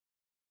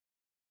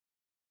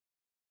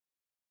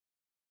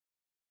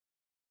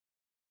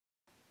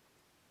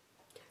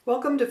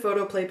Welcome to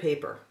PHOTOPLAY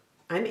Paper.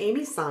 I'm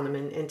Amy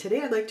Sonnemann, and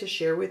today I'd like to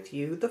share with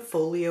you the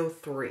Folio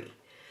 3.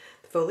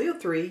 The Folio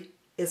 3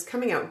 is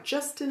coming out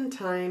just in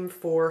time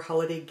for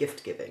holiday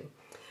gift giving.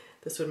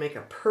 This would make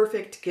a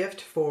perfect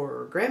gift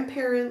for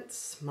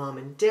grandparents, mom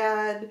and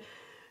dad,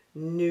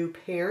 new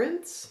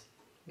parents.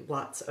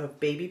 Lots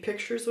of baby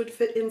pictures would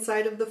fit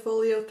inside of the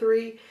Folio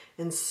 3,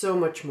 and so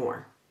much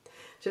more.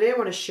 Today I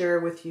want to share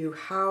with you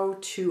how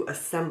to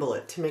assemble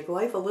it to make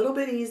life a little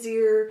bit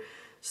easier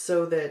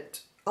so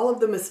that all of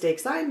the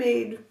mistakes I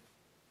made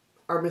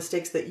are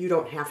mistakes that you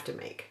don't have to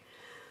make.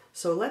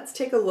 So let's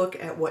take a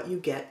look at what you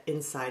get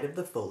inside of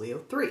the Folio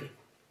 3.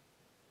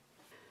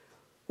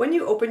 When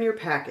you open your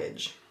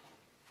package,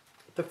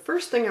 the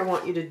first thing I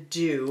want you to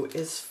do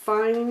is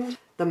find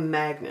the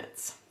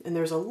magnets. And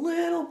there's a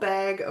little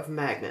bag of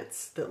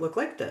magnets that look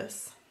like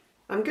this.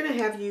 I'm going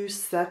to have you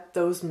set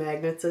those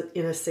magnets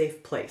in a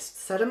safe place.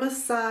 Set them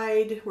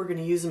aside. We're going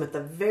to use them at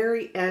the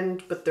very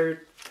end, but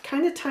they're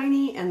kind of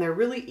tiny and they're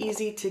really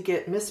easy to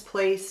get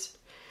misplaced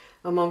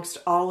amongst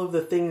all of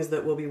the things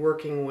that we'll be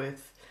working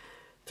with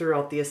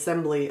throughout the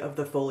assembly of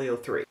the Folio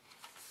 3.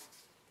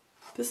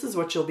 This is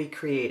what you'll be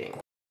creating.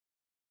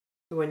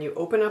 When you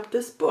open up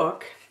this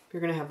book,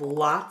 you're going to have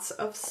lots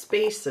of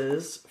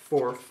spaces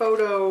for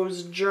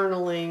photos,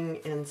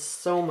 journaling, and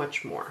so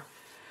much more.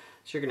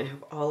 So you're going to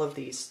have all of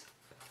these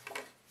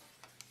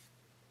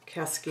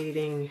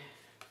cascading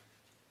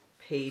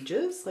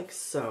pages like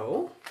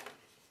so.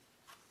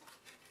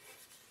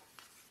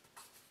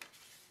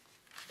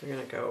 They're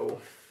going to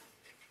go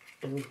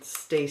and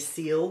stay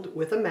sealed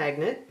with a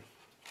magnet.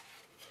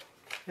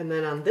 And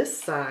then on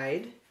this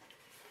side,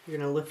 you're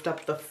going to lift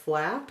up the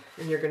flap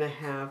and you're going to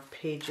have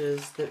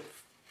pages that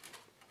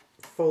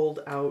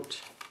fold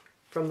out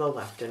from the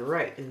left and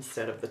right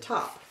instead of the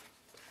top.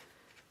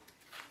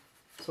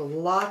 So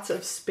lots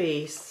of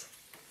space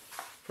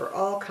for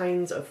all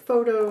kinds of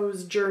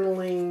photos,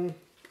 journaling,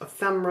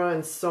 ephemera,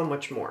 and so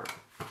much more.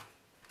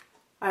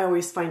 I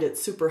always find it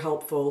super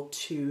helpful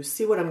to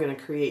see what I'm going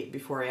to create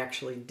before I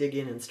actually dig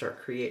in and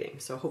start creating,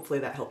 so hopefully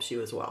that helps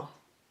you as well.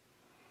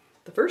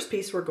 The first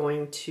piece we're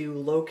going to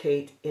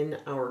locate in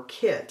our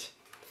kit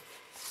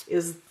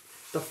is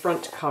the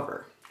front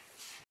cover.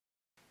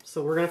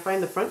 So we're going to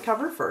find the front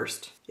cover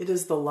first. It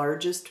is the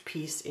largest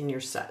piece in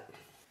your set.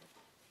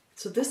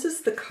 So this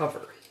is the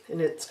cover,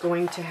 and it's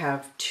going to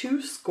have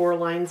two score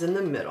lines in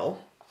the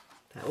middle.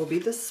 That will be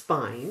the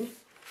spine.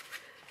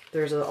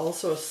 There's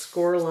also a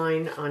score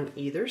line on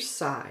either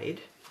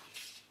side,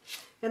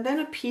 and then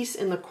a piece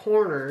in the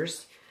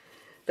corners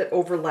that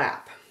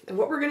overlap. And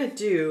what we're going to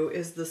do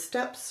is the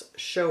steps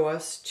show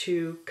us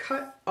to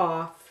cut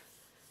off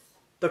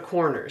the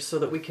corners so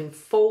that we can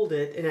fold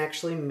it and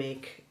actually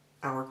make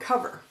our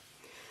cover.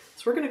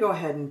 So we're going to go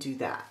ahead and do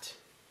that.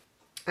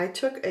 I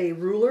took a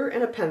ruler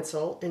and a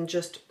pencil and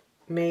just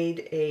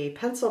made a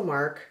pencil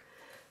mark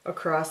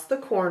across the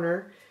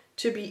corner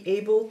to be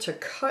able to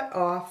cut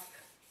off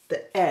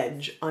the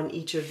edge on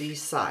each of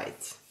these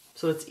sides.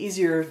 So it's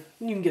easier,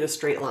 you can get a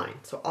straight line.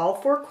 So all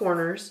four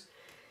corners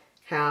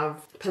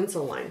have a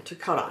pencil line to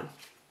cut on.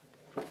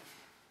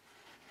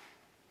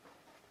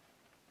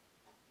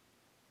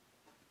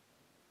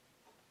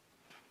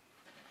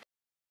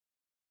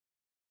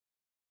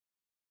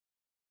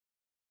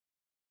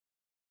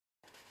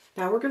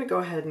 Now we're going to go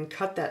ahead and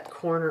cut that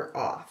corner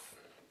off.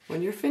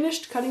 When you're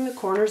finished cutting the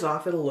corners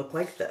off, it'll look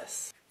like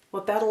this.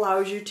 What that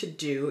allows you to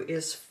do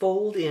is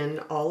fold in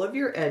all of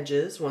your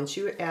edges once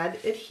you add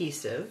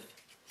adhesive,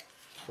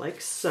 like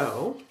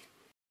so.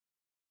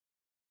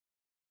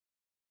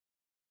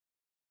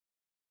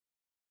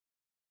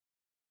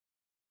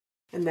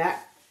 And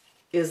that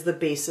is the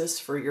basis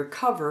for your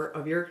cover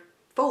of your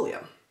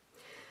folio.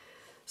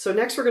 So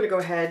next we're going to go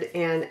ahead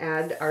and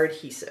add our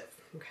adhesive.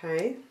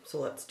 Okay, so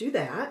let's do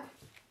that.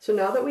 So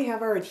now that we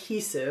have our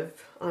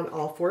adhesive on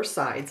all four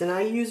sides, and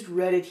I used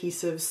red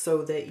adhesive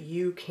so that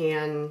you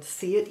can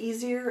see it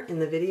easier in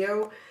the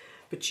video,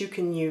 but you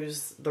can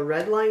use the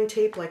red line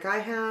tape like I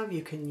have,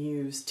 you can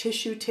use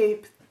tissue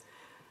tape.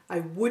 I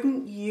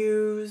wouldn't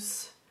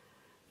use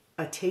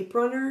a tape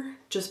runner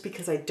just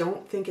because I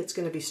don't think it's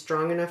going to be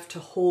strong enough to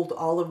hold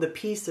all of the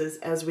pieces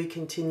as we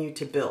continue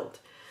to build.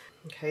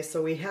 Okay,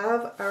 so we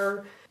have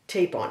our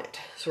tape on it.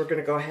 So we're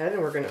going to go ahead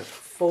and we're going to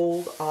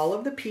fold all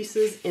of the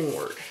pieces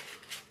inward.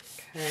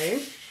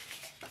 Okay.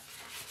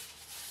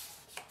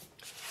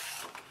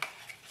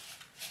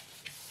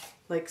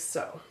 Like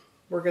so.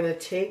 We're going to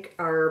take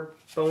our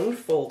bone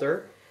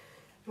folder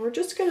and we're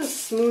just going to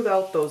smooth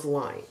out those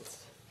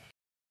lines.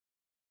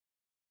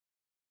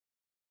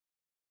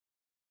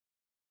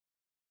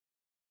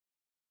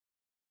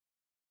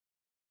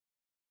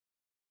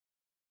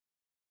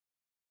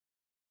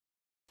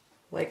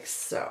 Like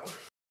so.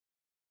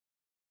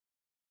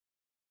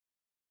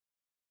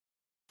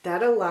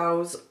 That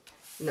allows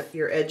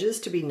your edges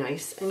to be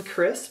nice and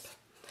crisp.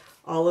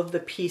 All of the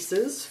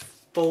pieces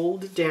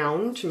fold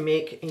down to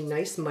make a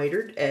nice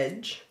mitered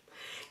edge.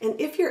 And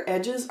if your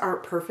edges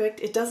aren't perfect,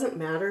 it doesn't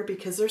matter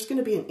because there's going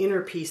to be an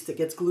inner piece that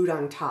gets glued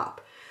on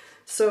top.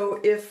 So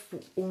if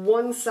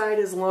one side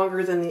is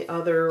longer than the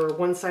other or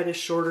one side is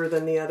shorter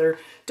than the other,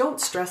 don't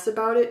stress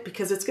about it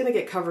because it's going to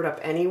get covered up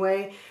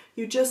anyway.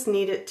 You just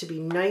need it to be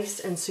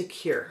nice and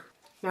secure.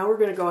 Now we're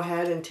going to go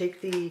ahead and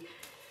take the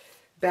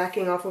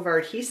backing off of our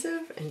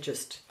adhesive and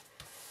just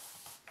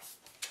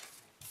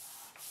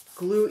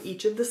glue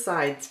each of the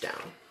sides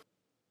down.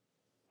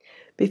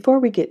 Before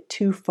we get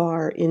too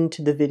far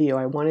into the video,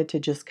 I wanted to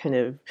just kind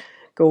of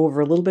go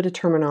over a little bit of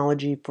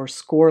terminology for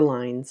score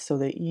lines so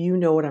that you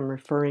know what I'm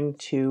referring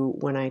to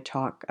when I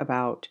talk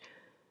about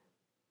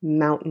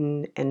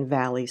mountain and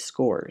valley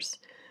scores.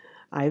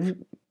 I've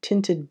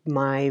tinted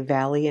my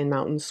valley and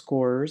mountain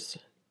scores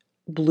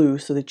blue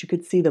so that you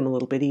could see them a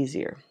little bit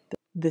easier.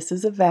 This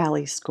is a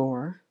valley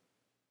score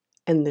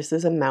and this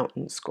is a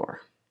mountain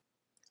score.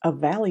 A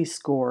valley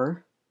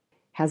score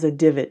has a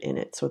divot in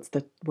it, so it's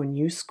when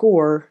you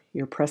score,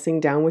 you're pressing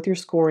down with your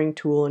scoring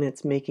tool and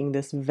it's making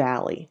this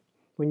valley.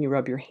 When you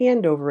rub your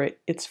hand over it,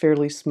 it's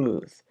fairly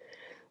smooth.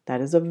 That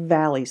is a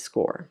valley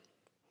score.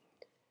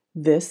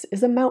 This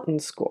is a mountain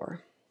score.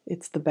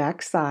 It's the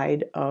back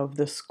side of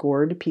the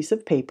scored piece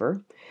of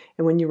paper,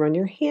 and when you run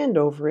your hand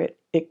over it,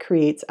 it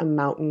creates a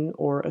mountain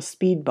or a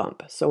speed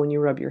bump. So when you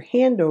rub your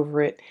hand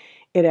over it,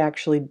 it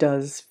actually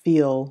does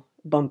feel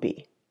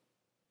bumpy.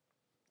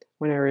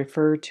 When I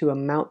refer to a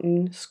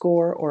mountain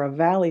score or a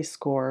valley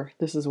score,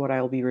 this is what I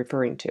will be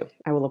referring to.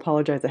 I will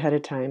apologize ahead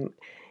of time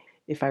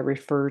if I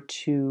refer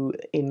to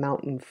a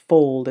mountain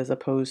fold as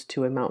opposed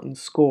to a mountain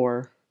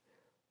score,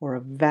 or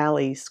a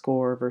valley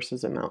score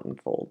versus a mountain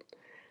fold.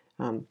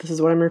 This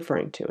is what I'm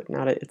referring to.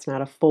 It's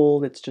not a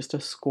fold, it's just a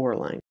score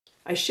line.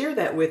 I share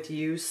that with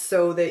you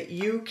so that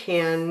you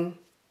can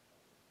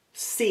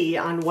see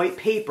on white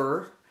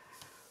paper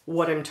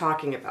what I'm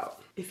talking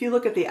about. If you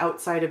look at the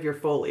outside of your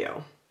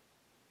folio,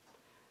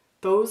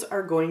 those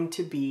are going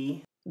to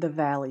be the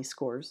valley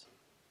scores.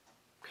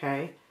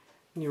 Okay?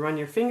 When you run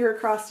your finger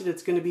across it,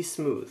 it's going to be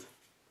smooth.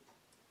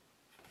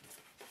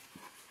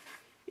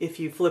 If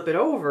you flip it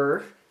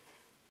over,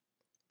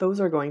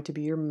 those are going to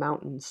be your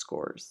mountain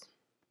scores.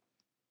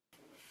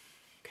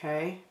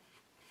 Okay?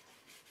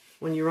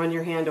 When you run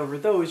your hand over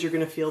those, you're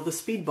going to feel the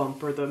speed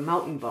bump or the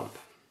mountain bump.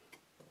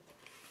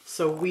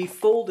 So we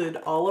folded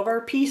all of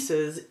our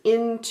pieces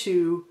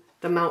into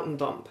the mountain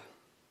bump.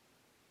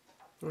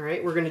 All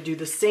right, we're going to do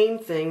the same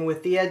thing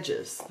with the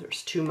edges.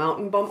 There's two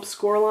mountain bump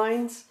score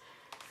lines.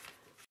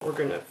 We're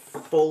going to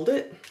fold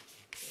it.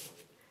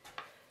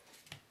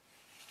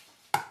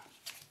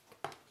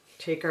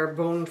 Take our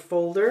bone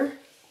folder.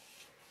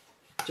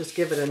 Just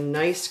give it a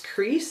nice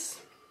crease.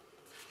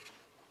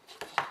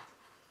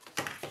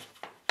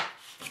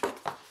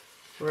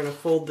 We're going to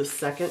fold the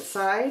second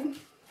side.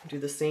 Do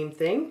the same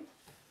thing.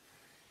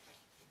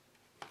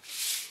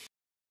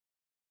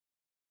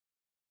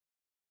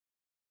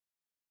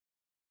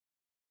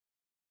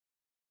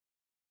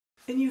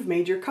 And you've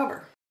made your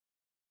cover.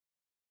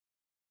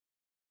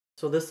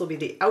 So this will be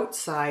the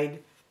outside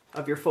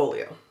of your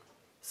folio.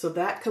 So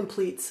that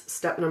completes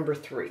step number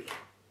 3.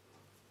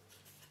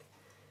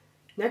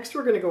 Next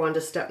we're going to go on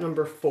to step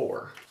number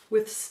 4.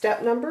 With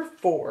step number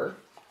 4,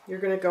 you're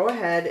going to go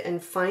ahead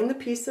and find the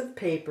piece of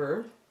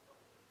paper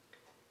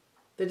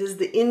that is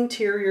the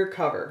interior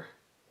cover.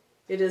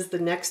 It is the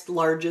next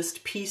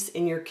largest piece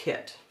in your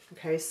kit.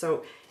 Okay,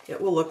 so it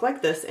will look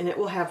like this and it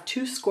will have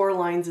 2 score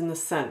lines in the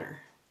center.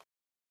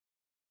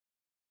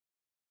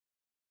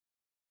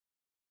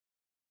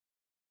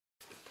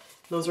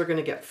 Those are going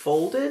to get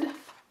folded,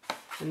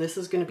 and this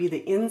is going to be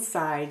the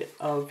inside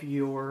of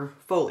your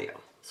folio.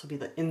 This will be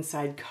the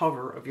inside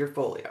cover of your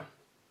folio.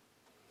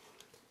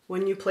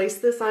 When you place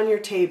this on your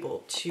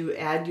table to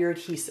add your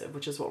adhesive,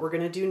 which is what we're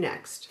going to do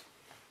next,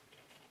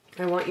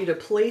 I want you to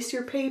place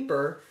your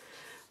paper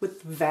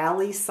with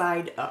valley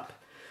side up.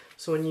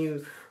 So when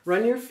you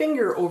run your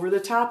finger over the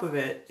top of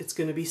it, it's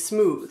going to be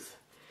smooth.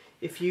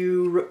 If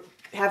you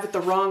have it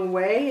the wrong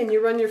way and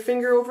you run your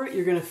finger over it,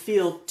 you're going to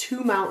feel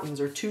 2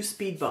 mountains or 2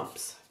 speed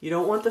bumps. You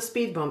don't want the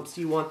speed bumps,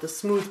 you want the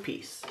smooth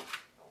piece.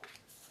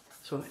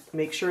 So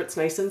make sure it's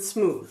nice and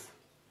smooth.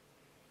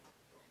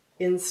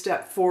 In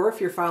step 4, if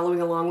you're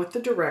following along with the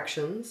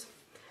directions,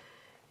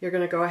 you're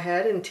going to go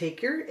ahead and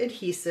take your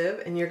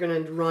adhesive and you're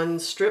going to run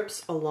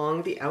strips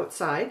along the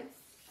outside,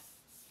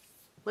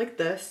 like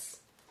this.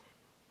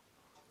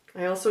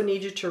 I also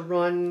need you to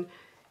run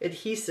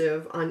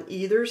adhesive on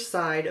either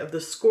side of the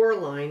score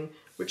line,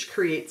 which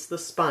creates the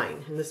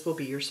spine, and this will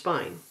be your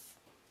spine.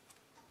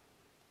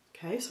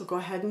 Okay, so go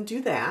ahead and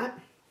do that.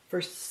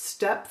 For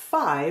step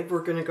 5,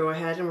 we're going to go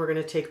ahead and we're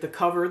going to take the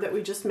cover that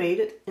we just made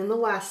it in the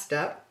last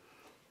step,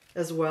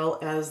 as well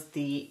as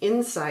the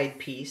inside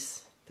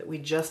piece that we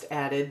just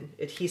added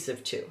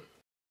adhesive to.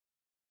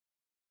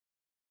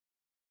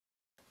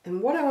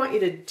 And what I want you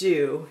to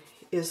do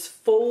is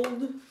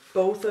fold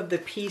both of the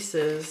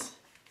pieces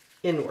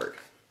inward.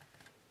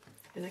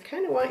 And I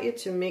kind of want you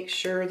to make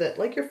sure that,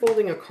 like you're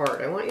folding a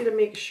card, I want you to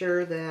make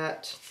sure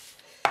that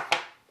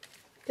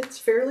it's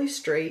fairly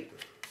straight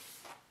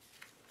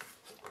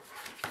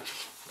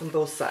on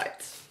both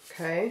sides,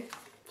 okay?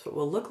 So it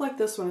will look like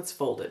this when it's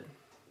folded.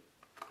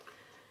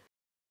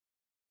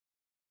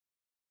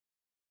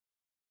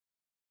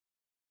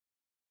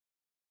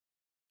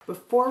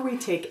 before we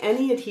take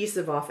any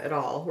adhesive off at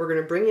all, we're going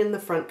to bring in the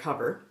front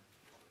cover.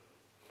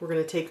 We're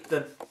going to take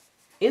the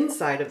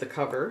inside of the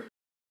cover,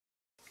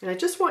 and I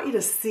just want you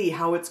to see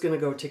how it's going to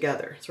go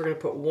together. So we're going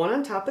to put one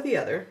on top of the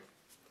other,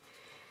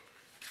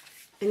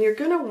 and you're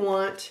going to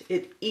want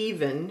it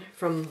even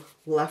from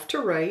left to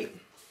right,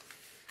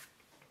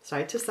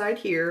 side to side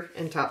here,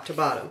 and top to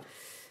bottom.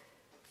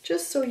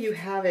 Just so you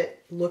have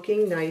it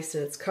looking nice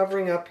and it's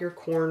covering up your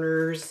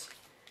corners.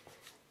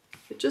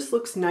 It just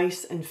looks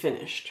nice and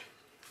finished.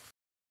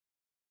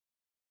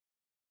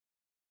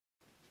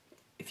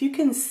 If you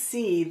can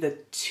see the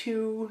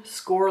two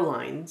score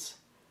lines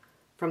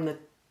from the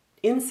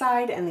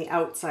inside and the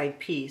outside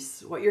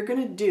piece, what you're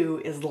going to do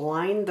is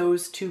line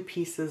those two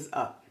pieces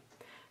up,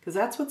 because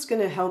that's what's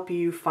going to help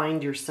you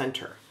find your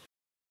center.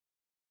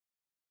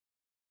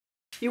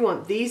 You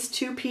want these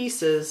two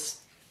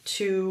pieces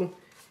to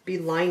be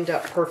lined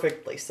up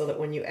perfectly so that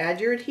when you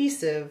add your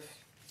adhesive,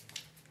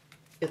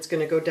 it's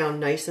going to go down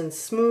nice and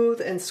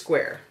smooth and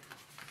square.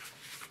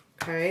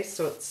 Okay,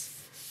 so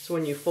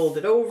when you fold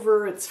it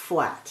over, it's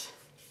flat.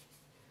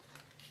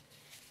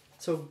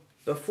 So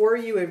before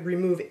you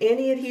remove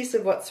any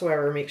adhesive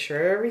whatsoever, make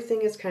sure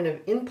everything is kind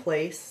of in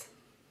place.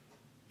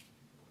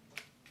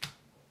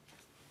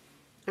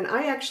 And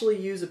I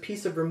actually use a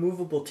piece of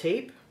removable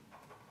tape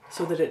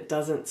so that it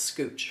doesn't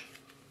scooch.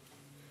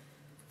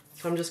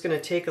 So I'm just going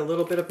to take a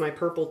little bit of my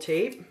purple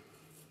tape,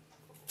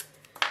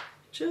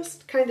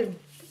 just kind of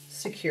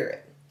secure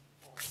it.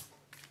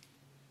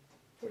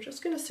 We're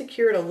just going to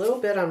secure it a little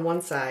bit on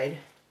one side,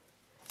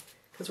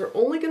 because we're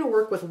only going to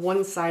work with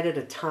one side at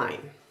a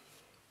time.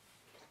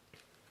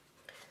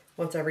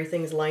 Once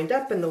everything's lined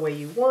up in the way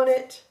you want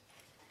it,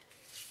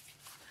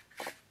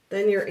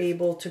 then you're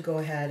able to go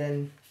ahead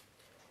and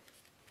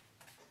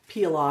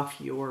peel off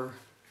your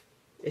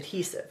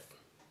adhesive.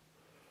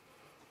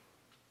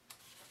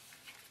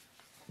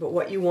 But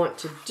what you want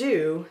to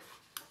do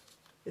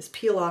is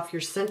peel off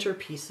your center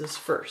pieces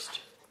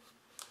first.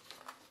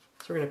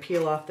 So we're going to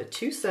peel off the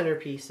two center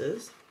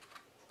pieces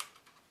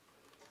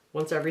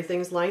once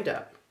everything's lined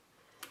up,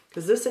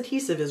 because this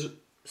adhesive is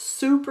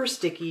super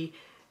sticky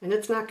and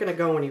it's not going to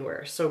go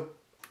anywhere. So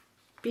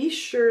be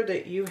sure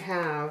that you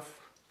have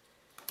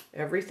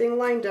everything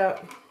lined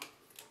up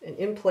and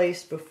in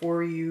place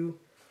before you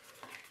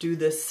do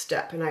this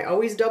step. And I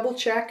always double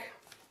check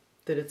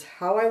that it's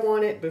how I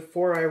want it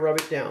before I rub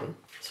it down.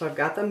 So I've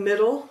got the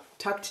middle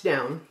tucked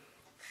down.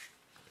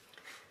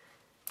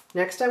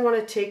 Next I want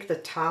to take the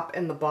top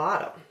and the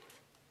bottom.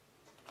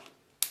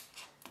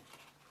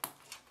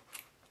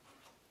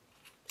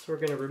 So we're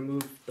going to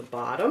remove the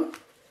bottom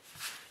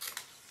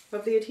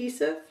of the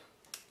adhesive.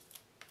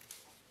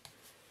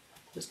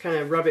 Just kind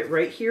of rub it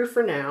right here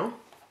for now.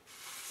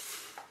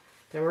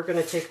 Then we're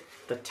going to take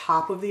the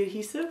top of the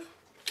adhesive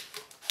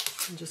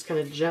and just kind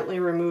of gently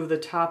remove the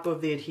top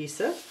of the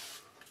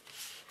adhesive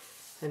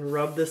and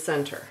rub the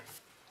center.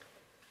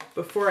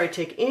 Before I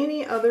take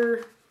any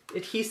other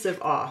adhesive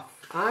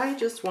off, I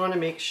just want to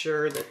make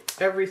sure that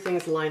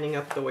everything's lining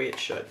up the way it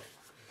should.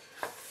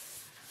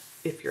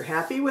 If you're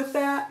happy with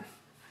that,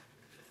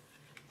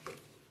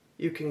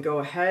 you can go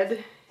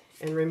ahead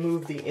and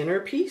remove the inner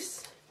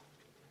piece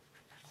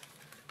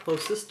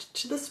closest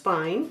to the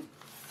spine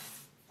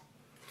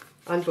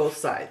on both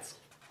sides.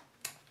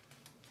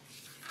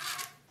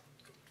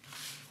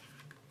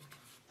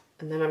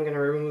 And then I'm going to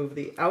remove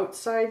the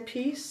outside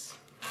piece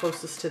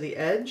closest to the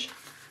edge.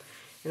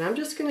 And I'm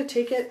just going to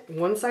take it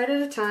one side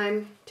at a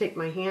time, take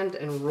my hand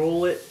and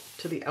roll it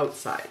to the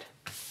outside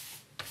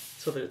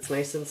so that it's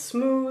nice and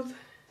smooth.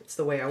 It's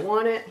the way I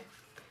want it.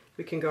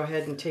 We can go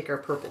ahead and take our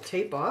purple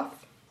tape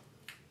off,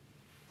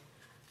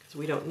 because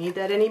we don't need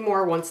that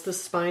anymore once the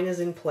spine is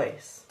in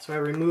place. So I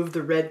removed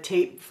the red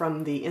tape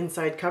from the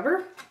inside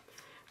cover.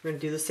 We're going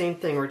to do the same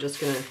thing. We're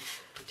just going to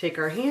take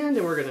our hand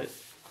and we're going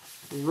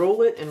to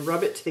roll it and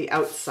rub it to the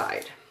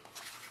outside.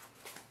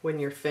 When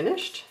you're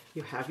finished,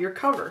 you have your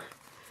cover.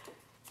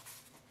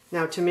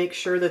 Now, to make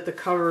sure that the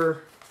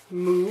cover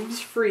moves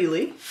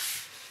freely,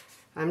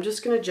 I'm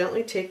just going to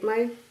gently take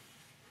my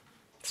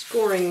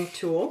scoring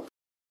tool,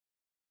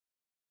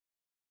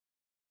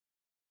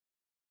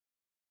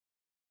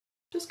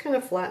 just kind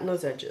of flatten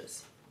those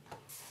edges,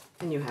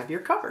 and you have your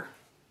cover.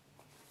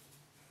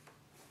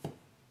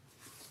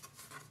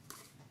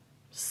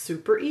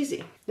 Super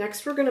easy.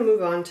 Next, we're going to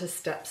move on to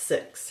step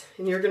 6,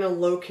 and you're going to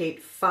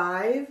locate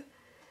 5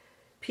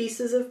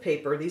 pieces of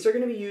paper. These are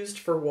going to be used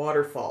for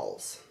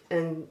waterfalls.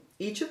 And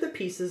each of the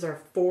pieces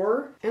are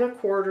 4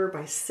 1/4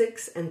 by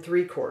 6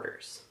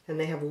 3/4, and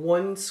they have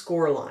one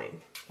score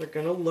line. They're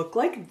going to look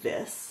like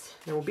this.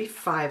 There will be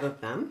 5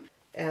 of them.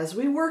 As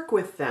we work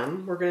with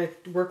them, we're going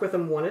to work with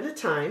them one at a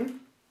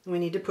time. We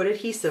need to put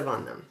adhesive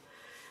on them.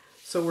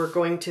 So we're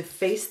going to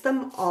face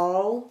them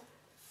all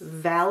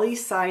valley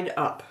side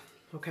up,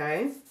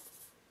 okay?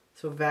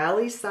 So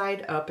valley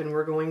side up, and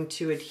we're going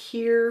to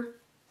adhere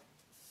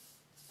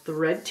the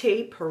red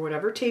tape or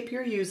whatever tape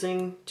you're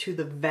using to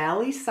the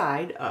valley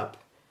side up.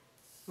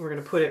 We're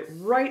going to put it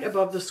right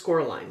above the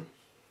score line.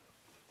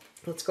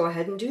 Let's go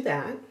ahead and do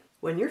that.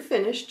 When you're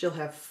finished, you'll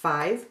have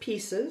 5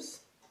 pieces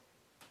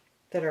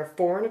that are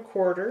 4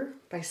 1/4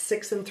 by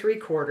 6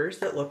 3/4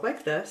 that look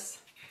like this.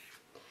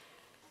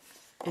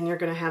 And you're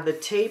going to have the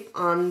tape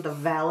on the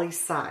valley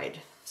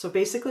side. So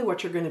basically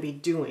what you're going to be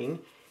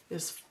doing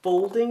is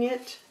folding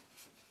it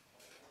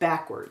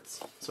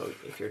backwards. So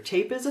if your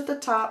tape is at the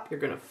top,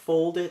 you're going to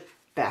fold it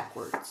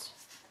backwards.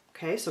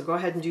 Okay, so go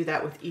ahead and do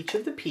that with each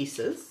of the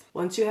pieces.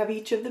 Once you have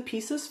each of the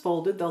pieces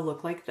folded, they'll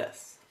look like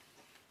this.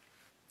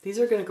 These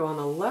are going to go on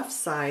the left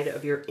side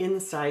of your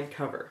inside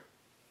cover.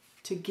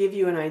 To give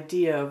you an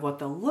idea of what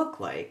they'll look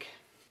like,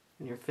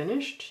 when you're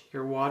finished,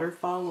 your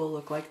waterfall will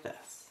look like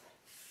this.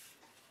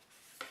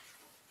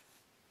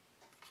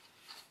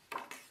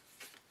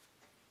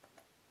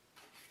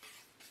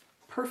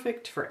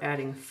 Perfect for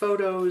adding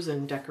photos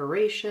and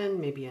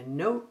decoration, maybe a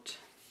note.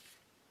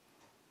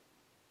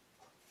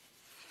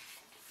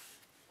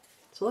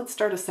 So let's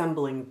start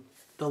assembling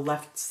the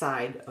left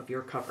side of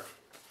your cover.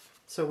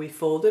 So we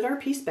folded our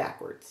piece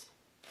backwards.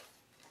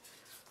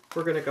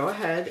 We're going to go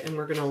ahead and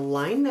we're going to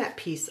line that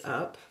piece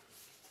up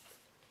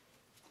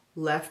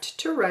left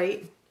to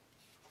right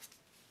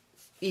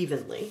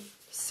evenly.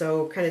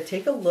 So kind of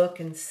take a look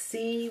and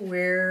see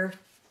where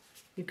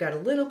you've got a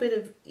little bit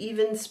of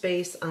even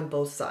space on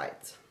both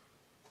sides.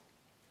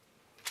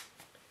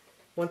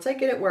 Once I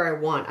get it where I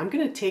want, I'm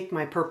going to take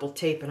my purple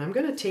tape and I'm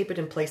going to tape it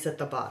in place at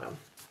the bottom.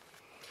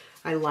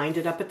 I lined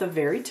it up at the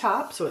very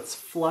top so it's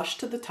flush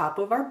to the top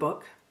of our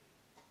book.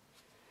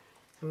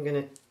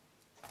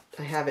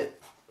 I have it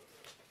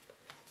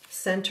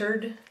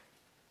centered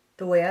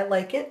the way I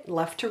like it,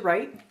 left to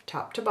right,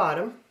 top to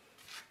bottom.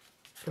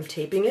 I'm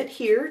taping it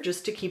here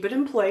just to keep it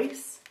in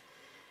place.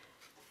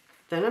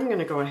 Then I'm going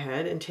to go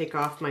ahead and take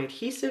off my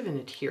adhesive and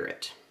adhere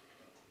it.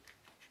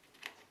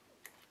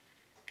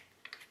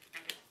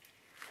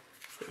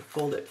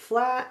 Fold it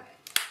flat.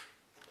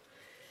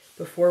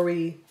 Before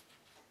we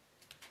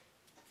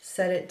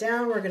set it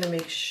down, we're going to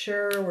make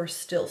sure we're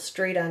still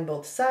straight on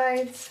both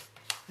sides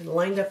and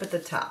lined up at the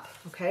top.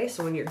 Okay,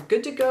 so when you're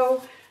good to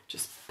go,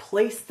 just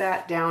place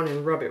that down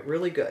and rub it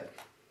really good.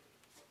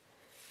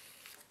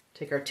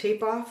 Take our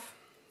tape off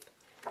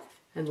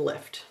and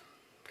lift.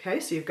 Okay,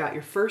 so you've got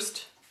your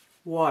first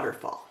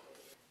waterfall.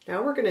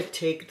 Now we're going to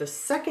take the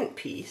second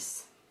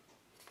piece.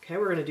 Okay,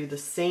 we're going to do the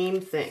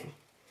same thing.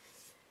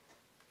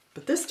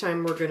 But this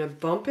time we're going to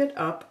bump it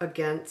up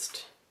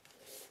against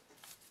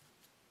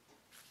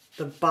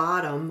the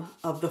bottom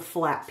of the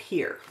flap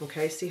here.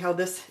 Okay, see how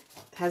this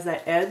has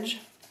that edge?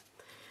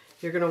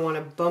 You're going to want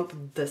to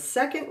bump the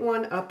second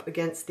one up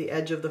against the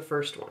edge of the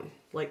first one,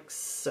 like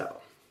so.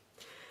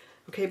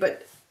 Okay,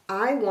 but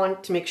I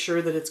want to make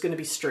sure that it's going to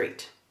be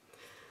straight.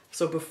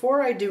 So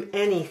before I do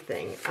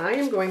anything, I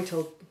am going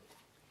to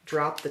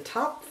drop the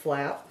top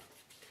flap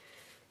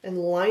and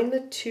line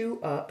the two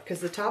up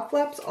because the top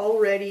flap's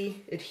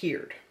already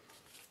adhered.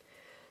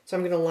 So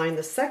I'm going to line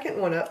the second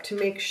one up to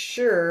make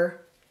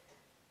sure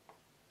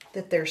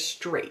that they're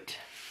straight.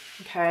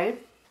 Okay?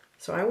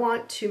 So I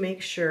want to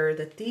make sure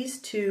that these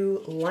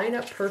two line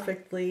up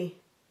perfectly,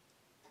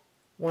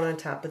 one on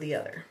top of the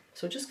other.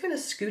 So just kind of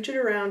scooch it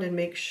around and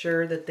make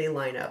sure that they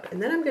line up.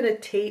 And then I'm going to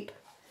tape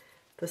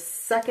the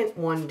second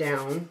one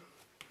down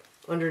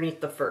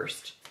underneath the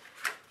first.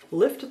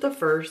 Lift the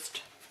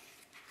first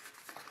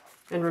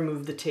and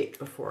remove the tape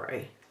before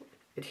I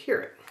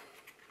adhere it.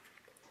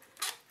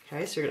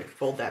 Okay, so you're going to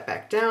fold that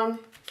back down.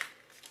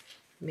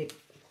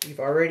 You've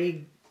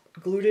already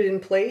glued it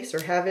in place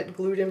or have it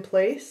glued in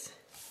place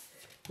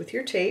with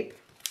your tape.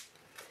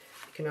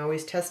 You can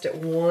always test it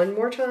one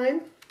more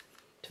time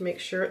to make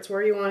sure it's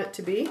where you want it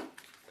to be.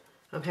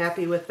 I'm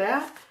happy with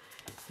that,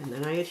 and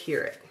then I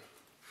adhere it.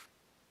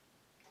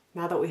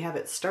 Now that we have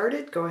it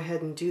started, go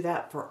ahead and do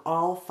that for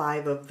all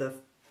 5 of the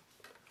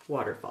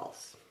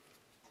waterfalls.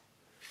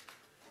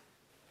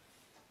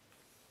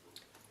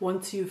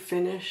 Once you've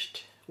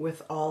finished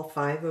with all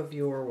 5 of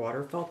your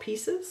waterfall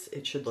pieces,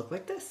 it should look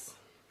like this.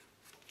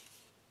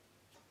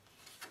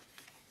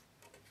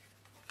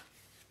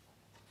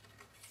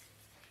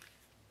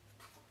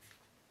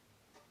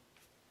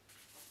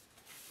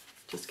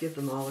 Just give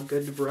them all a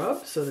good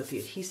rub so that the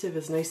adhesive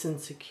is nice and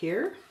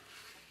secure.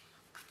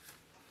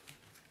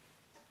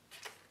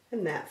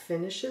 And that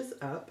finishes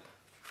up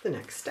the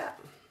next step.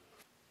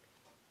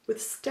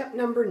 With step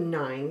number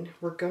 9,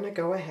 we're going to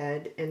go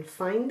ahead and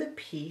find the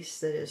piece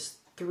that is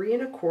 3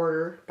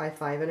 1/4 by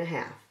 5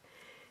 1/2.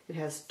 It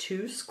has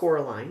 2 score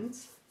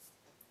lines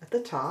at the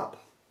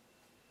top.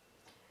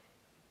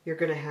 You're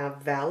going to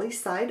have valley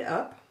side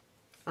up.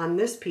 On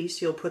this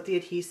piece, you'll put the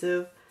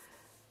adhesive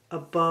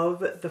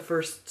above the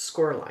first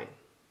score line.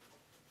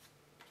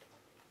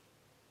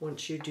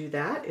 Once you do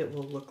that, it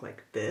will look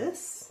like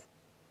this.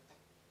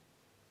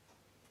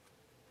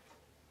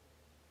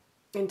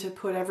 And to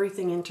put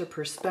everything into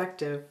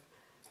perspective,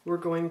 we're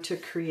going to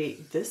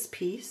create this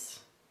piece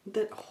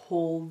that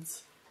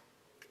holds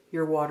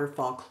your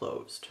waterfall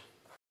closed.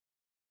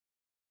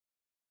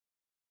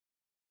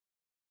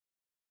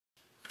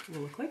 It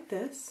will look like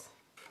this.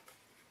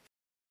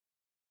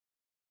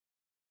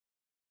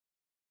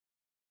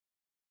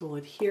 We'll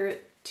adhere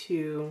it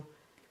to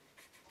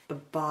the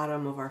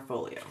bottom of our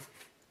folio.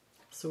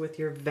 So with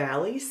your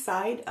valley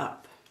side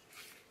up,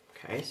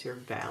 okay, so your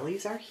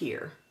valleys are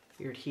here,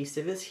 your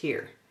adhesive is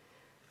here.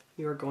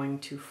 You're going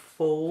to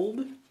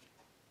fold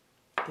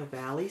the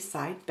valley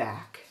side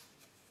back,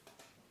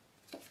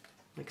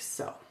 like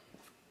so.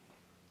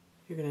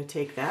 You're going to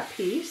take that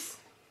piece,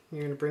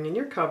 you're going to bring in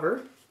your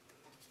cover.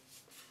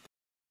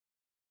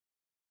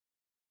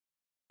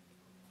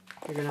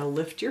 You're going to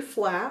lift your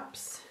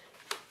flaps,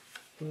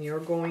 and you're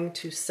going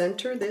to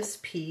center this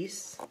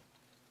piece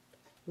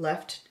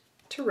left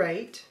to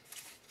right,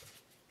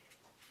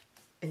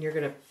 and you're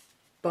going to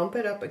bump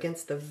it up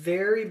against the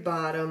very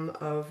bottom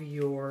of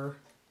your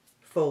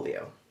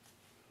folio.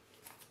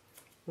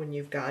 When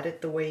you've got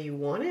it the way you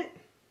want it,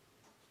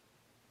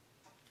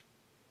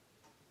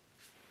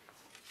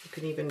 you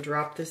can even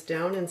drop this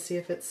down and see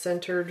if it's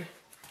centered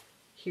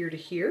here to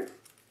here.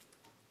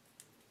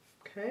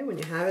 Okay, when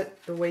you have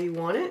it the way you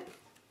want it,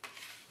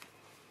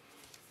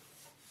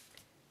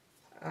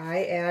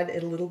 I add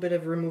a little bit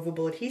of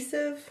removable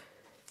adhesive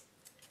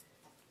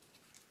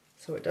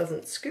so it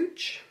doesn't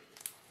scooch.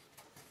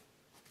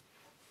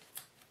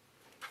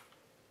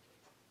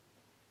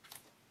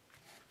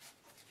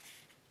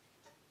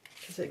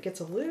 Because it gets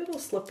a little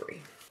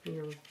slippery.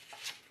 You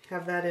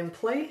have that in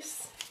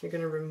place. You're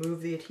going to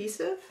remove the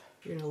adhesive.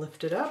 You're going to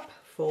lift it up,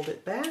 fold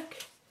it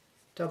back,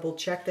 double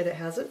check that it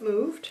hasn't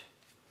moved,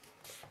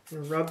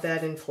 and rub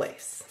that in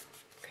place.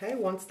 Okay,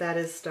 once that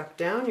is stuck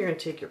down, you're going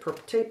to take your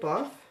purple tape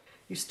off.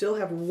 You still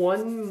have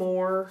one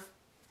more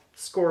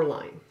score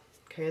line.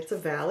 Okay, it's a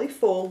valley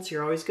fold, so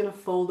you're always going to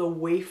fold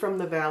away from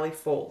the valley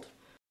fold.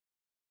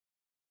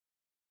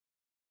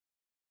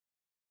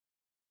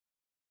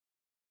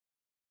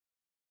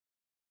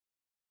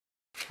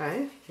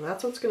 Okay, well,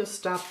 that's what's going to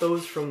stop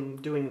those from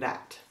doing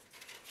that.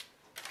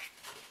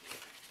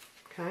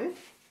 Okay,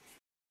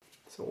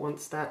 so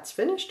once that's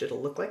finished,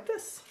 it'll look like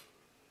this.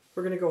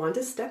 We're going to go on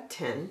to step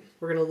 10.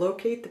 We're going to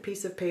locate the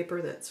piece of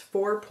paper that's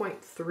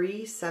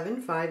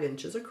 4.375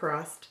 inches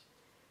across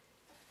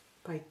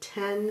by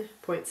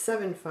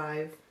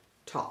 10.75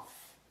 tall.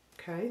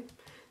 Okay,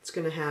 it's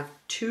going to have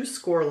two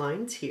score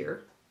lines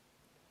here.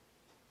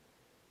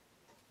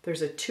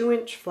 There's a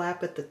 2-inch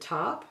flap at the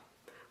top.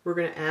 We're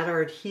going to add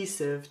our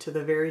adhesive to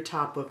the very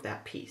top of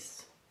that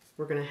piece.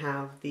 We're going to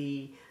have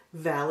the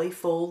valley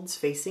folds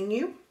facing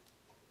you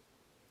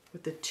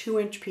with the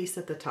 2-inch piece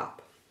at the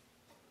top.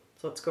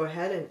 So let's go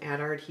ahead and add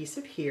our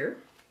adhesive here.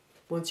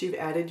 Once you've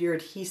added your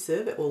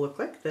adhesive, it will look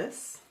like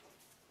this.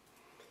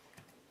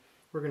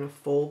 We're going to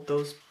fold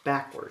those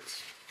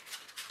backwards.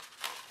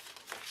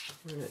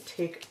 We're going to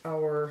take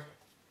our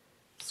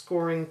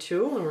scoring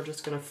tool and we're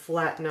just going to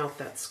flatten out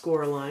that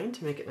score line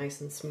to make it nice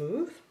and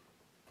smooth.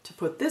 To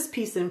put this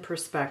piece in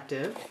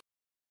perspective,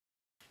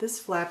 this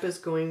flap is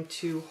going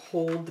to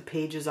hold the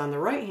pages on the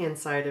right-hand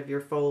side of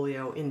your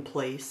folio in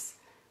place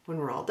when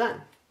we're all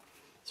done.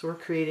 So we're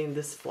creating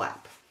this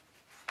flap.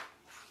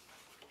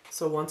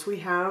 So once we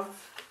have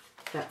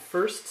that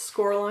first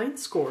score line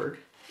scored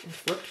and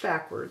flipped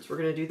backwards, we're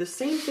going to do the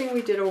same thing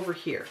we did over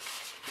here.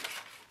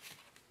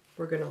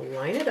 We're going to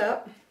line it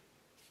up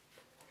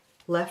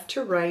left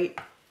to right,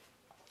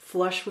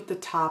 flush with the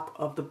top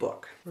of the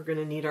book. We're going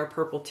to need our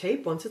purple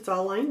tape once it's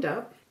all lined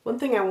up. One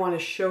thing I want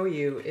to show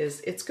you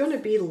is it's going to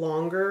be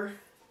longer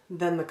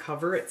than the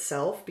cover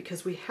itself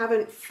because we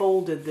haven't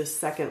folded this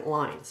second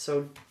line.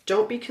 So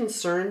don't be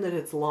concerned that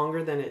it's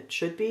longer than it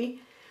should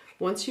be.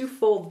 Once you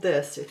fold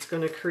this, it's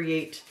going to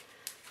create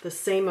the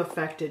same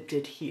effect it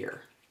did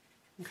here.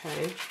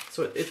 Okay,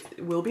 so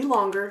it will be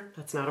longer,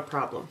 that's not a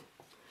problem.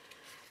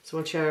 So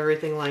once you have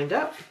everything lined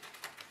up,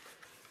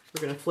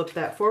 we're going to flip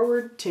that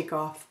forward, take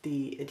off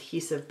the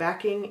adhesive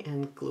backing,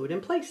 and glue it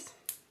in place.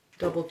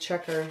 Double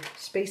check our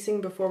spacing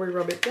before we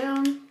rub it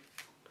down.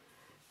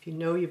 If you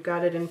know you've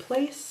got it in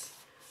place,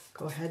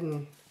 go ahead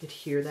and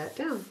adhere that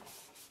down.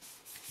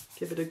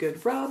 Give it a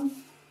good rub.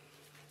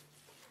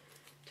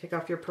 Take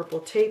off your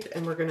purple tape,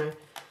 and we're going to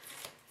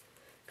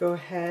go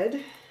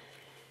ahead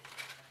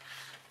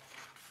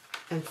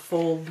and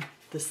fold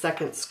the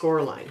second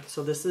score line.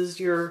 So this is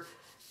your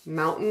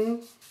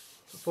mountain,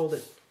 fold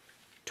it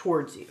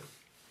towards you,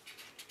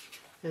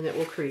 and it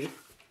will create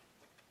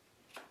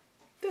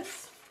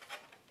this.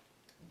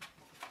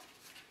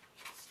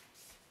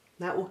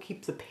 That will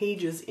keep the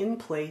pages in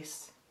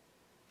place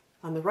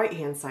on the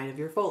right-hand side of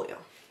your folio.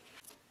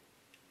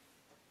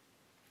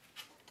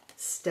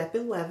 Step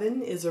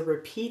 11 is a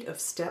repeat of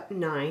step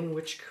 9,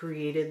 which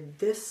created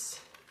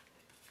this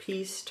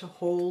piece to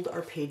hold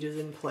our pages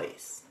in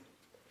place.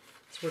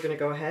 So we're going to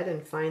go ahead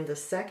and find the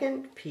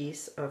second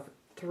piece of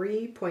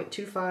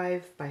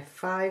 3.25 by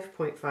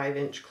 5.5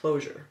 inch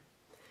closure.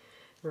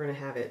 We're going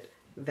to have it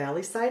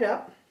valley side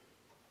up.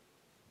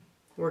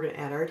 We're going to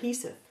add our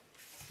adhesive.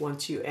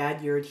 Once you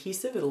add your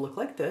adhesive, it'll look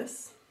like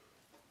this.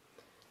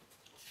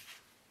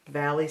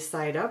 Valley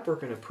side up, we're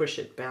going to push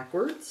it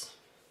backwards.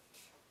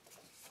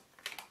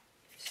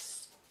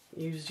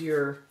 Use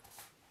your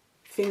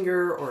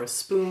finger or a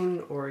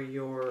spoon or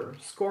your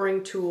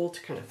scoring tool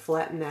to kind of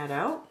flatten that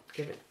out.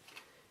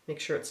 Make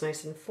sure it's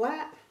nice and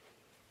flat.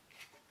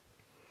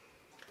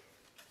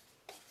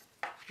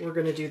 We're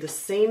going to do the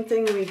same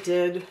thing we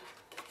did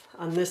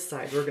on this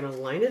side. We're going to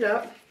line it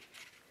up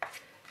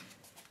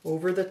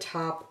over the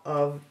top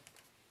of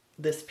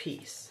this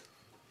piece.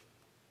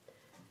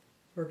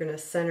 We're going to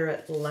center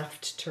it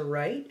left to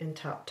right and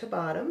top to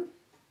bottom.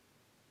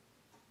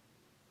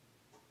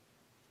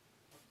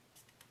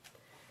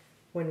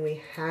 When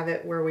we have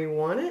it where we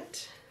want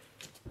it,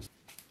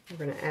 we're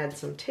going to add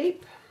some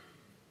tape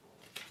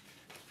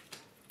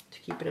to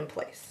keep it in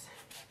place.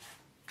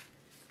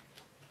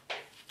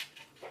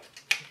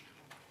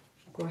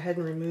 Go ahead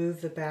and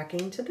remove the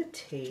backing to the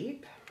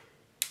tape.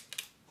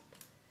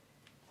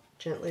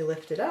 Gently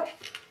lift it up.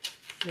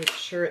 Make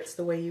sure it's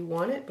the way you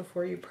want it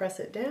before you press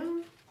it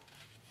down.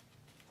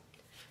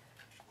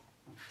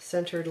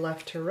 Centered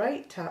left to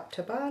right, top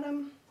to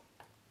bottom,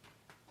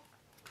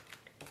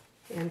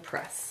 and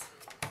press.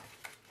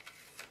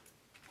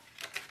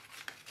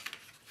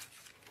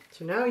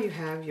 So now you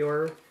have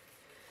your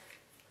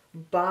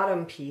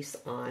bottom piece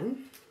on,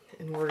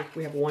 and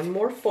we have one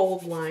more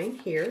fold line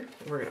here.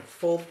 We're going to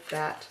fold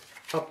that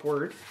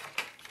upward,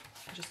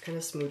 just kind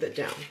of smooth it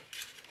down.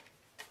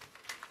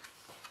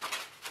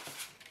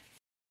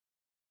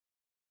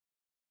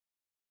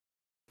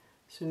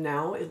 So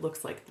now it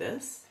looks like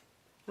this,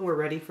 and we're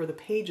ready for the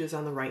pages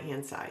on the right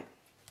hand side.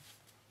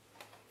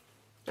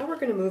 Now we're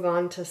going to move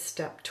on to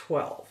step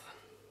 12,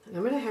 and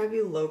I'm going to have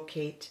you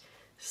locate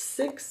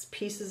 6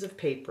 pieces of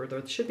paper.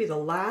 Those should be the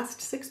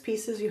last 6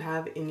 pieces you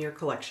have in your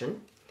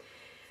collection.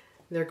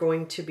 They're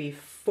going to be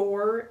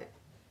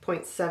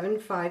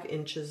 4.75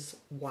 inches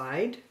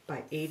wide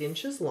by 8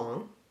 inches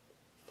long.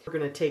 We're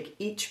going to take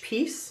each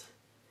piece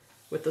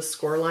with the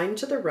score line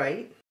to the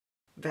right,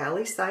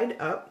 valley side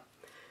up.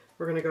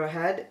 We're going to go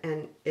ahead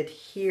and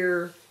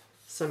adhere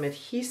some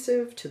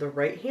adhesive to the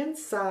right hand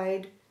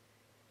side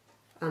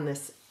on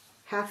this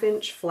 1/2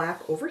 inch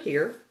flap over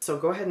here. So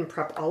go ahead and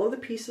prep all of the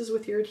pieces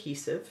with your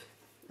adhesive,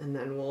 and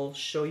then we'll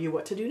show you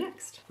what to do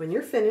next. When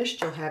you're finished,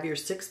 you'll have your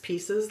 6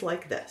 pieces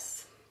like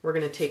this. We're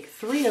going to take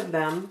 3 of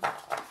them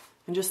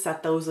and just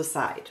set those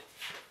aside.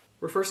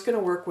 We're first going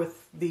to work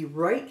with the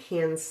right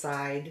hand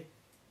side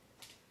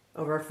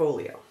of our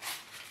folio.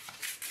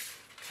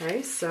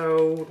 Okay,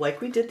 so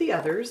like we did the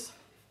others,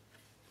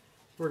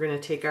 we're going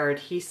to take our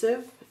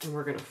adhesive and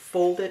we're going to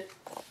fold it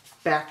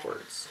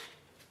backwards.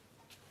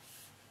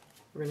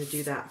 We're going to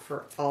do that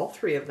for all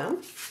 3 of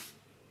them.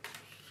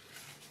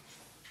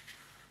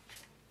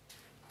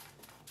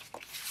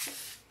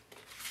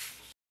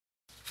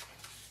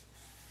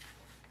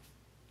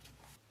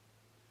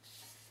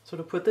 So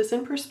to put this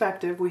in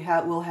perspective,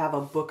 we'll have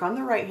a book on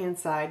the right hand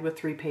side with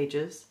 3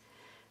 pages,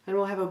 and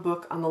we'll have a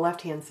book on the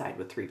left hand side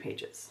with 3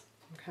 pages.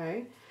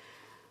 Okay?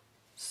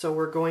 So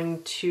we're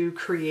going to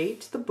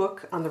create the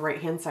book on the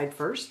right hand side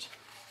first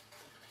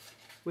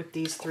with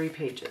these 3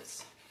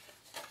 pages.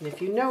 And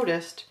if you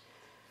noticed,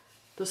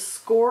 the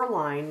score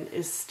line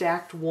is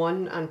stacked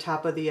one on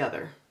top of the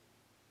other.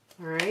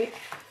 All right?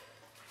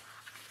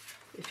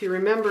 If you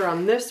remember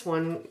on this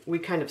one, we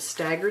kind of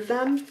staggered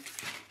them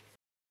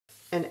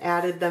and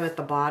added them at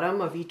the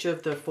bottom of each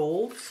of the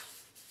folds.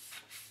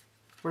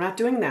 We're not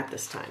doing that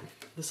this time.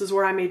 This is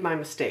where I made my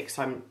mistake.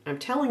 So I'm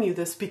telling you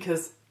this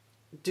because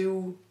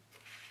do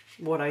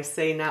what I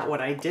say, not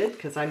what I did,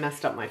 because I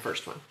messed up my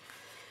first one.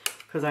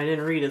 Because I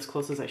didn't read as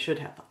close as I should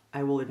have.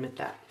 I will admit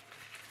that.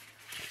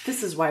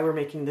 This is why we're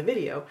making the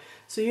video,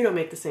 so you don't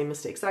make the same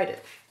mistakes I did.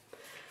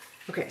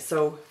 Okay,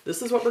 so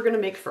this is what we're going to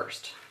make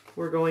first.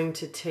 We're going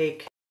to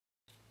take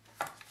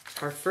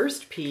our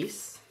first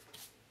piece,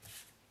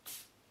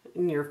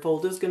 and your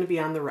fold is going to be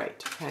on the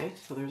right, okay?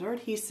 So there's our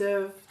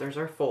adhesive, there's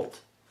our fold.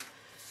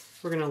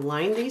 We're going to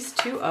line these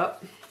 2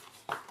 up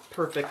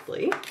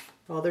perfectly.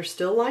 While they're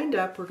still lined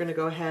up, we're going to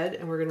go ahead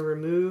and we're going to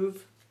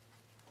remove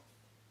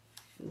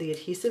the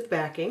adhesive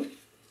backing.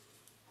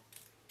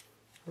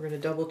 We're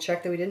going to double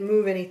check that we didn't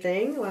move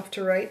anything left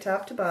to right,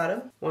 top to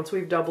bottom. Once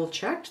we've double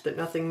checked that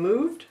nothing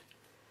moved,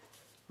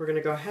 we're going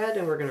to go ahead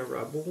and we're going to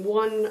rub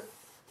one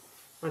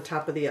on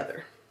top of the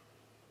other.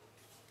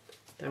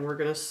 Then we're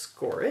going to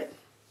score it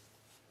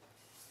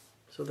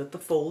so that the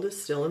fold is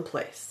still in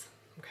place.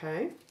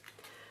 Okay?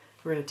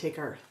 We're going to take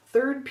our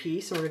 3rd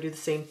piece and we're going to do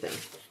the same thing.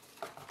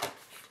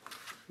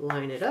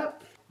 Line it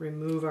up,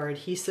 remove our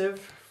adhesive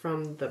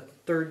from the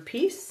 3rd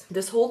piece.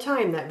 This whole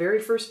time, that very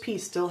first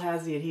piece still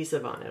has the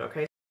adhesive on it,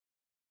 okay?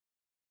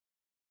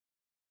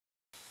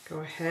 Go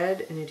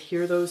ahead and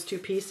adhere those 2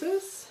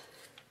 pieces.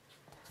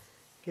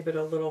 Give it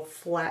a little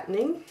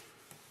flattening,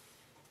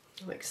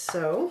 like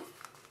so.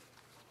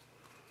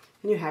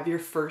 And you have your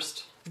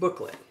first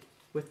booklet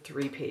with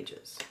 3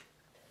 pages.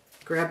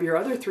 Grab your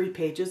other 3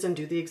 pages and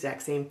do the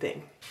exact same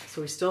thing. So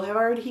we still have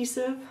our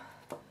adhesive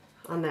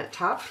on that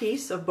top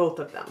piece of both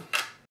of them.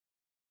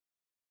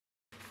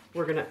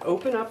 We're going to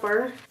open up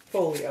our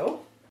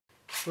folio.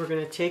 We're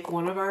going to take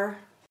one of our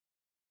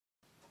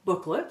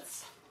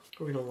booklets.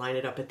 We're going to line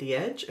it up at the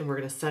edge and we're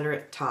going to center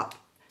it top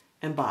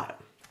and bottom.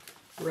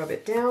 Rub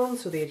it down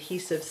so the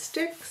adhesive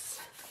sticks.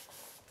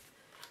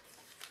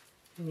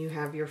 And you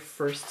have your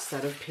first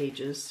set of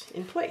pages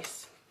in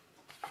place,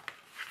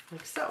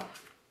 like so.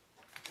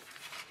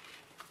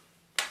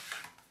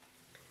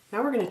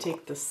 Now we're going to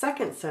take the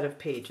second set of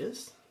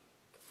pages.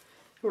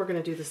 We're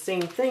going to do the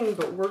same thing,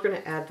 but we're going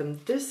to add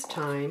them this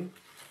time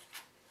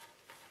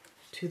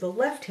to the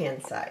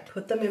left-hand side.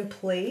 Put them in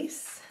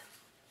place.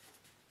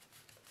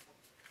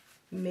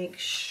 Make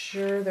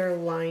sure they're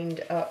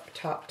lined up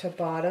top to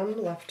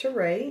bottom, left to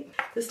right.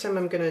 This time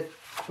I'm going to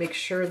make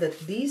sure that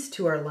these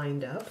two are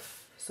lined up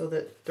so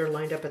that they're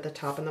lined up at the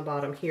top and the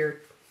bottom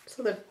here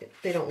so that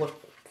they don't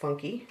look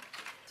funky.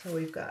 So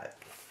we've got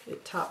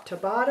it top to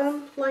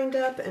bottom lined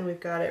up, and we've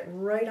got it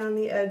right on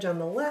the edge on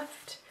the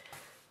left.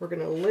 We're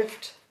going to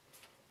lift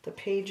the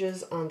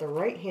pages on the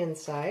right hand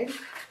side,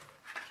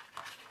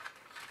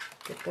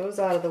 get those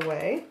out of the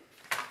way.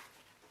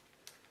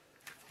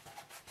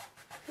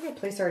 We're going to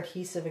place our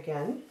adhesive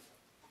again.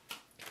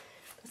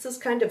 This is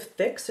kind of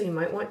thick, so you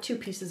might want 2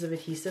 pieces of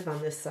adhesive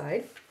on this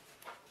side,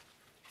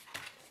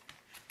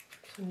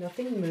 so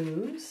nothing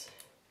moves.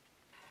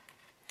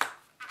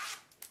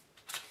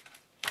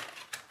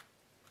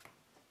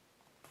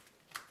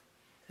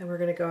 Then we're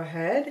going to go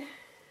ahead,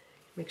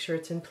 make sure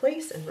it's in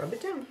place, and rub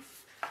it down.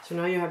 So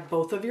now you have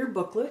both of your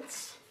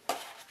booklets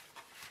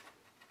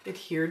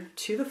adhered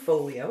to the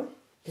folio.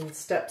 In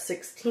step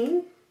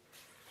 16,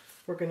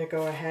 we're going to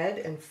go ahead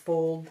and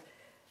fold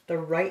the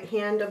right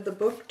hand of the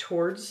book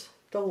towards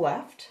the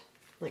left,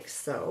 like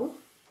so,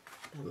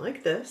 and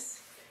like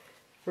this.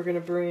 We're going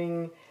to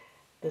bring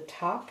the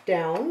top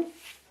down,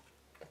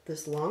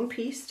 this long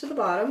piece to the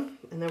bottom,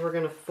 and then we're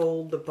going to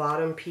fold the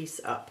bottom piece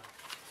up.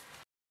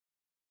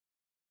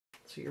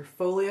 So your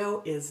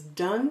folio is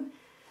done,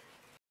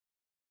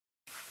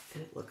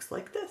 and it looks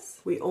like this.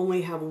 We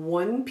only have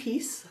one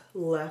piece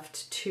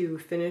left to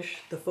finish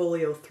the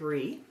folio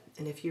 3,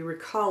 and if you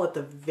recall at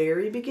the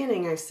very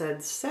beginning I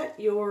said set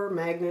your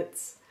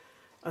magnets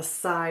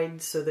aside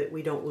so that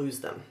we don't lose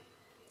them.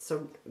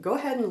 So go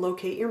ahead and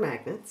locate your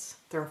magnets.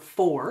 There are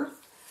 4.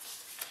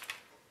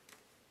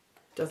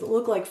 Doesn't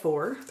look like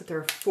 4, but there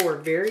are 4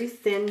 very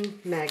thin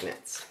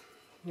magnets.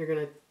 You're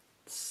going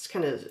to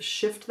kind of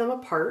shift them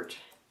apart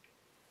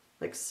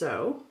like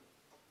so,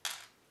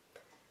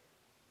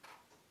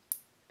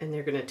 and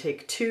you're going to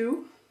take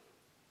 2,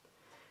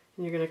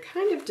 and you're going to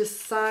kind of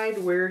decide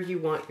where you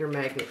want your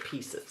magnet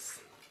pieces.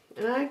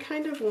 And I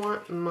kind of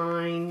want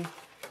mine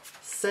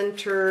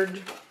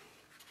centered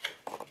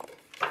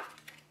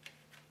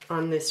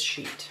on this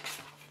sheet.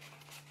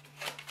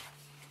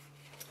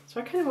 So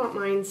I kind of want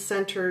mine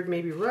centered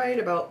maybe right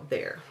about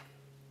there.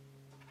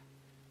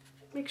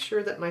 Make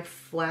sure that my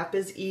flap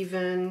is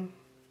even.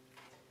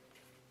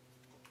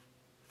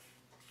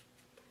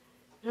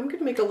 I'm going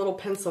to make a little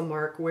pencil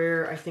mark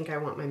where I think I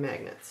want my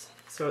magnets.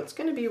 So it's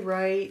going to be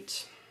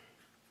right,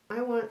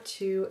 I want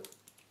to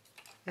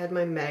add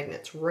my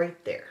magnets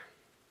right there.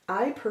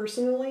 I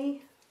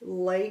personally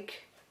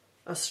like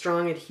a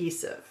strong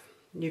adhesive.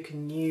 You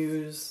can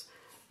use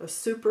a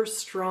super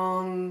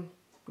strong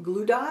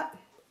glue dot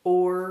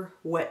or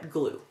wet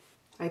glue.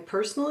 I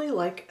personally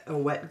like a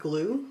wet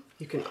glue.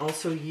 You can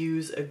also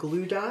use a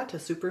glue dot, a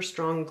super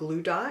strong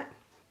glue dot.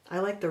 I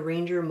like the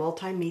Ranger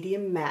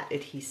Multimedia Matte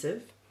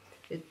Adhesive.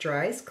 It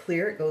dries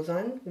clear, it goes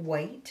on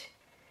white.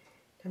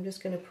 I'm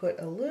just going to put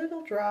a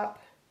little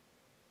drop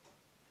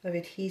of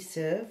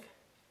adhesive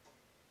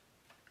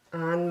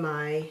on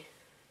my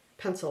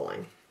pencil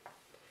line.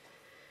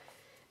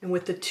 And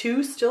with the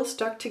 2 still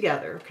stuck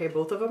together, okay,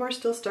 both of them are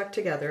still stuck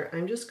together,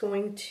 I'm just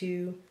going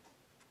to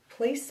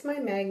place my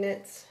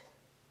magnets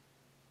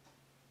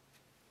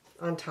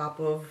on top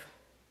of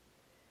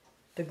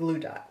the glue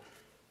dot.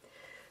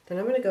 Then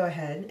I'm going to go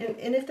ahead,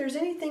 and if there's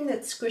anything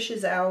that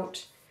squishes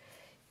out,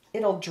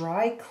 it'll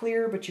dry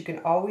clear, but you can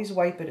always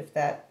wipe it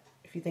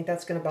if you think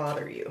that's going to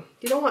bother you.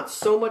 You don't want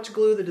so much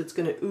glue that it's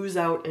going to ooze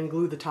out and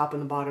glue the top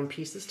and the bottom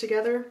pieces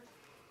together,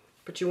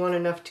 but you want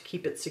enough to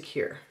keep it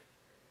secure.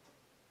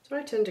 So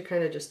I tend to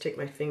kind of just take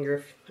my finger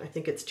if I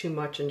think it's too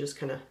much and just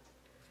kind of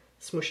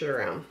smoosh it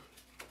around.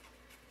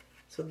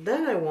 So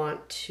then I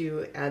want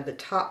to add the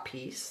top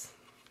piece,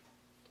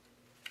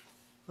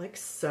 like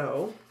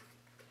so.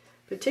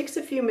 But it takes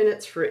a few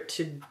minutes for it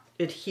to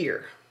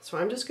adhere. So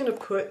I'm just going to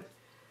put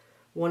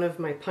one of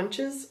my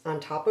punches on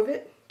top of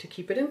it to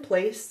keep it in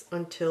place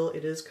until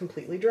it is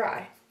completely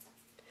dry.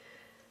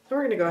 Then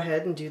we're going to go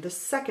ahead and do the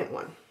second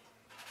one.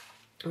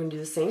 I'm going to do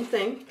the same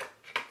thing.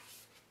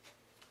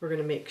 We're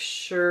going to make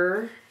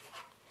sure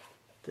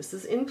this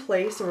is in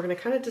place, and we're going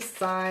to kind of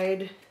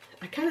decide,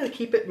 I kind of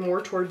keep it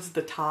more towards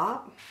the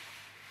top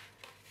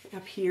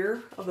up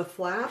here of the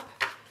flap.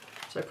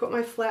 So I put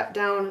my flap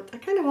down, I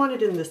kind of want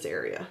it in this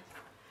area.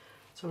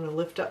 So I'm going to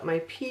lift up my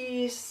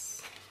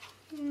piece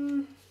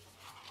and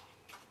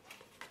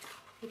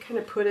kind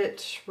of put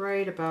it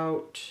right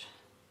about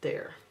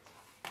there.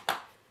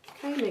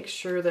 Okay, make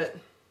sure that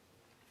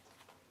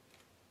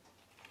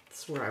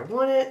it's where I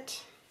want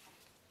it.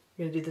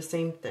 I'm going to do the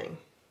same thing.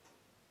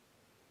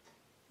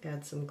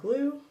 Add some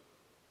glue.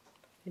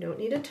 You don't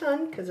need a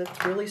ton because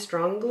it's really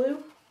strong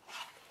glue.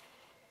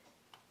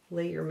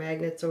 Lay your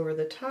magnets over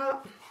the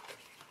top.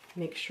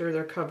 Make sure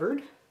they're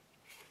covered.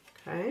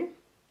 Okay.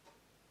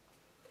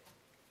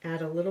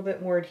 Add a little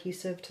bit more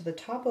adhesive to the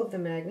top of the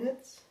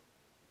magnets.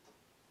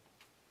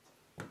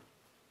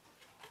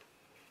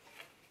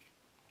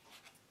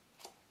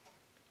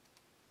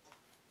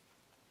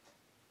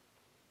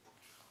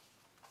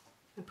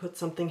 And put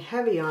something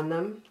heavy on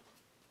them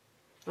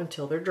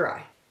until they're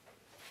dry.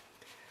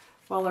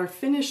 While our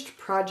finished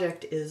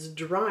project is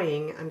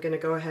drying, I'm going to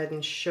go ahead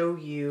and show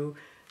you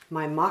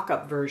my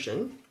mock-up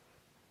version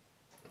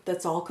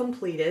that's all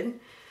completed,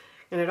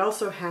 and it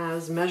also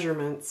has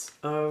measurements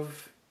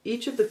of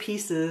each of the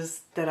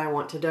pieces that I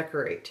want to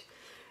decorate.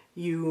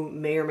 You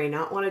may or may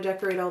not want to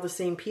decorate all the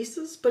same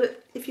pieces,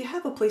 but if you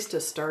have a place to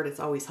start, it's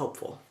always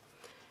helpful.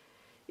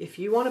 If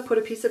you want to put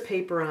a piece of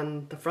paper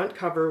on the front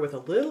cover with a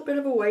little bit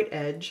of a white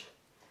edge,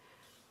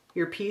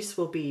 your piece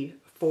will be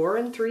 4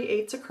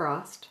 3/8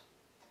 across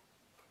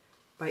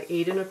by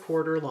 8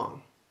 1/4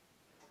 long.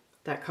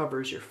 That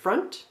covers your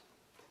front,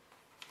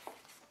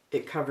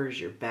 it covers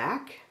your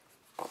back,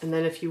 and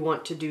then if you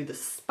want to do the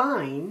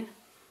spine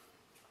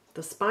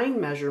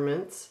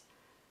measurements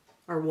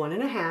are 1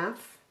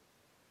 1/2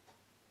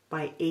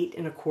 by 8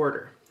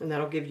 1/4, and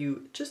that'll give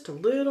you just a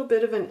little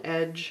bit of an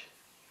edge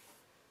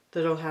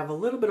that'll have a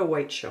little bit of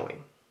white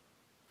showing.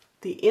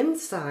 The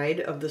inside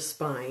of the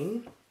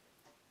spine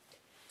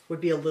would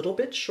be a little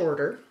bit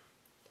shorter.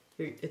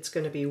 It's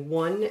going to be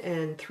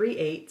 1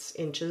 3/8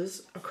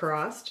 inches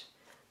across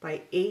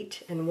by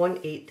 8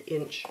 1/8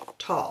 inch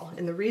tall.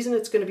 And the reason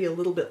it's going to be a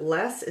little bit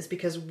less is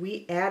because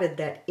we added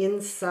that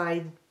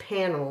inside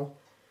panel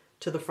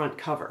to the front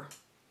cover.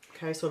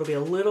 Okay, so it'll be a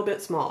little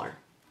bit smaller.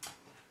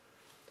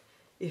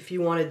 If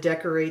you want to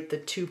decorate the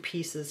two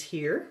pieces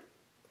here,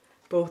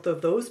 both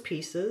of those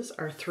pieces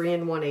are 3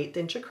 1/8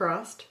 inch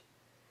across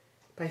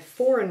by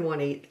 4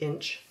 1/8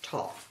 inch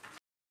tall.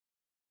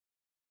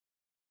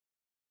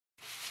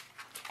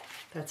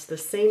 That's the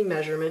same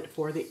measurement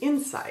for the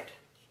inside.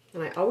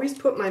 And I always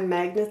put my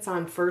magnets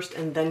on first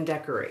and then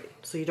decorate,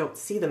 so you don't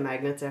see the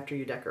magnets after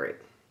you decorate.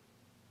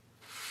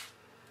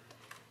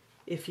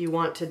 If you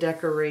want to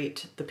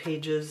decorate the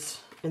pages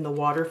in the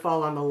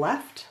waterfall on the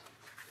left,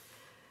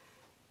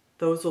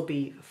 those will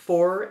be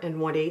 4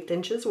 1/8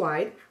 inches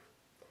wide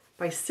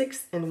by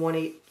 6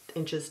 1/8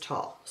 inches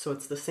tall. So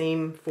it's the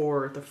same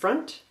for the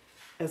front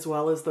as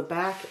well as the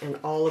back and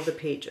all of the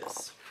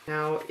pages.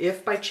 Now,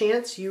 if by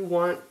chance you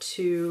want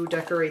to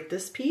decorate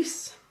this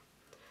piece,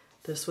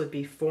 this would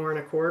be 4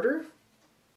 1/4